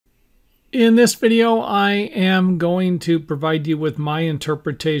In this video, I am going to provide you with my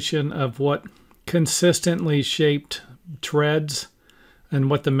interpretation of what consistently shaped treads and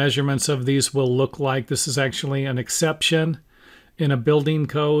what the measurements of these will look like. This is actually an exception in a building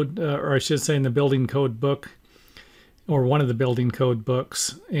code, or I should say in the building code book, or one of the building code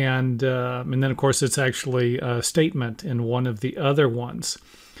books. And then, of course, it's actually a statement in one of the other ones.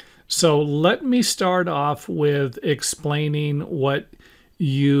 So let me start off with explaining what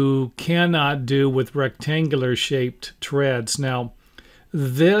you cannot do with rectangular shaped treads. Now,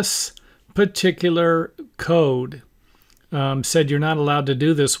 this particular code said you're not allowed to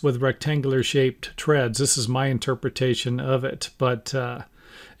do this with rectangular shaped treads. This is my interpretation of it, but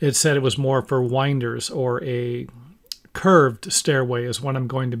it said it was more for winders, or a curved stairway is what I'm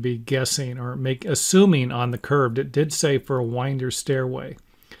going to be guessing, or assuming on the curved. It did say for a winder stairway.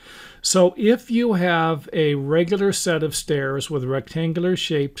 So if you have a regular set of stairs with rectangular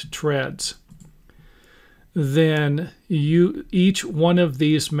shaped treads, then each one of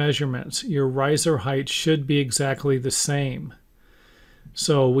these measurements, your riser height, should be exactly the same.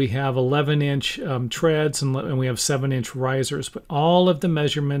 So we have 11-inch treads and we have 7-inch risers, but all of the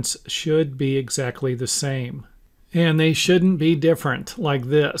measurements should be exactly the same. And they shouldn't be different like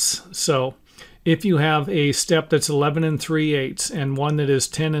this. So if you have a step that's 11 3/8 and one that is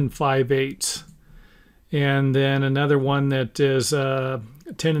 10 5/8, and then another one that is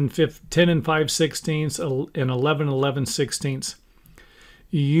 10 5/16 and 11 11/16,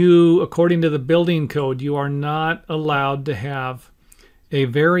 you, according to the building code, you are not allowed to have a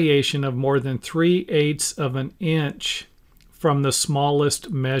variation of more than 3/8 of an inch from the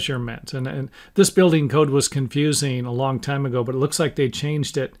smallest measurement. And this building code was confusing a long time ago, but it looks like they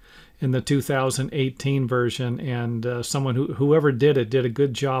changed it in the 2018 version, and whoever did it did a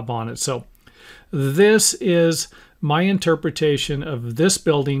good job on it. So this is my interpretation of this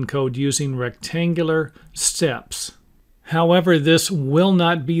building code using rectangular steps. However, this will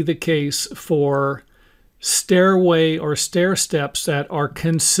not be the case for stairway or stair steps that are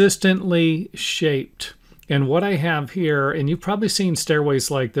consistently shaped. And what I have here, and you've probably seen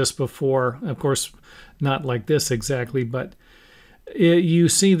stairways like this before, of course not like this exactly, but you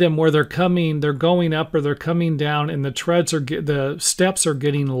see them where they're going up or they're coming down, and the steps are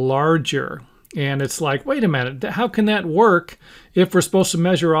getting larger. And it's like, wait a minute, how can that work if we're supposed to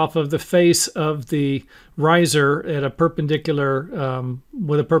measure off of the face of the riser at a perpendicular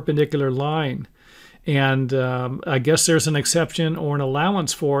with a perpendicular line? And I guess there's an exception or an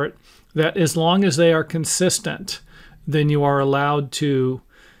allowance for it, that as long as they are consistent, then you are allowed to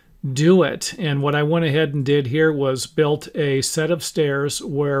do it. And what I went ahead and did here was built a set of stairs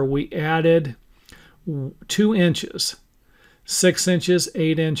where we added 2 inches, 6 inches,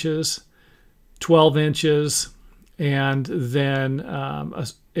 8 inches, 12 inches, and then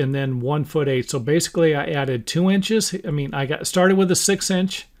 1 foot 8. So basically I added 2 inches. I started with a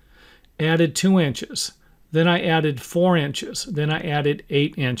 6-inch, added 2 inches. Then I added 4 inches. Then I added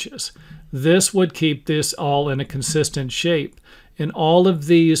 8 inches. This would keep this all in a consistent shape. And all of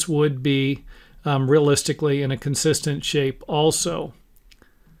these would be realistically in a consistent shape also.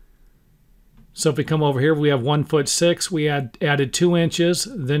 So if we come over here, we have 1 foot 6. We added 2 inches.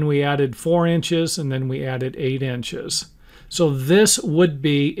 Then we added 4 inches. And then we added 8 inches. So this would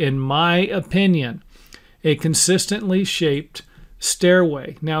be, in my opinion, a consistently shaped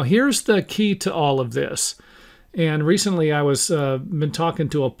stairway. Now here's the key to all of this. And recently I was been talking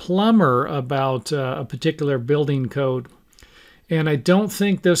to a plumber about a particular building code. And I don't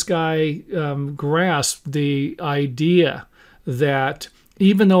think this guy grasped the idea that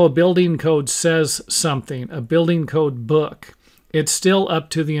even though a building code says something, a building code book, it's still up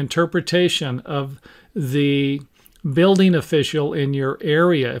to the interpretation of the building official in your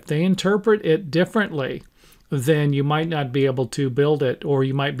area. If they interpret it differently, then you might not be able to build it, or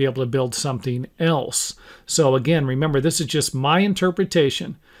you might be able to build something else. So again, remember, this is just my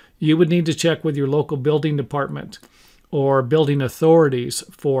interpretation. You would need to check with your local building department or building authorities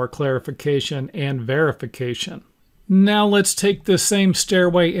for clarification and verification. Now let's take the same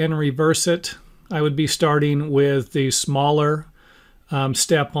stairway and reverse it. I would be starting with the smaller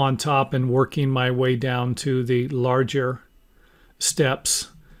step on top and working my way down to the larger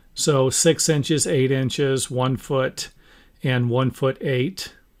steps. So 6 inches, 8 inches, 1 foot, and 1 foot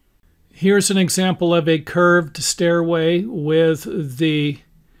 8. Here's an example of a curved stairway with the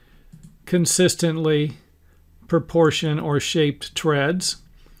consistently proportion or shaped treads.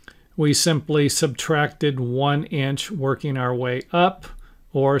 We simply subtracted 1 inch working our way up,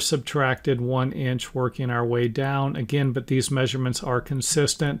 or subtracted 1 inch working our way down. Again, but these measurements are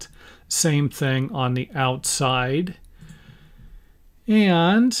consistent. Same thing on the outside.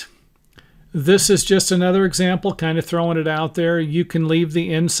 And This is just another example, kind of throwing it out there. You can leave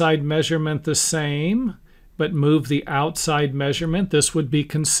the inside measurement the same, but move the outside measurement. This would be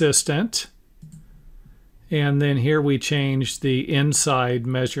consistent. And then here we changed the inside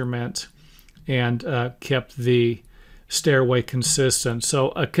measurement and kept the stairway consistent. So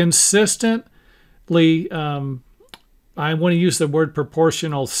a consistently, I want to use the word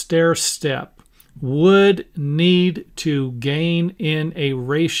proportional stair step, would need to gain in a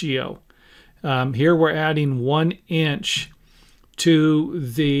ratio. Here we're adding 1 inch to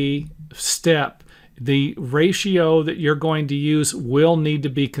the step. The ratio that you're going to use will need to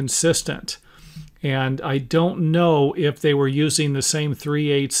be consistent. And I don't know if they were using the same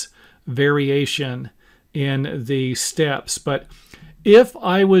 3/8 variation in the steps. But if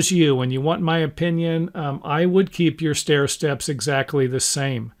I was you and you want my opinion, I would keep your stair steps exactly the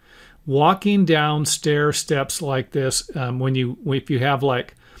same. Walking down stair steps like this, if you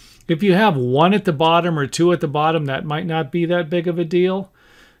have 1 at the bottom or 2 at the bottom, that might not be that big of a deal.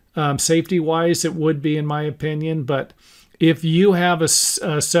 Safety-wise, it would be, in my opinion. But if you have a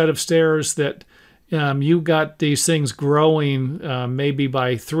set of stairs that you got these things growing maybe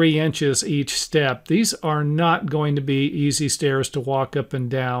by 3 inches each step, these are not going to be easy stairs to walk up and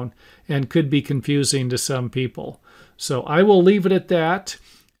down and could be confusing to some people. So I will leave it at that.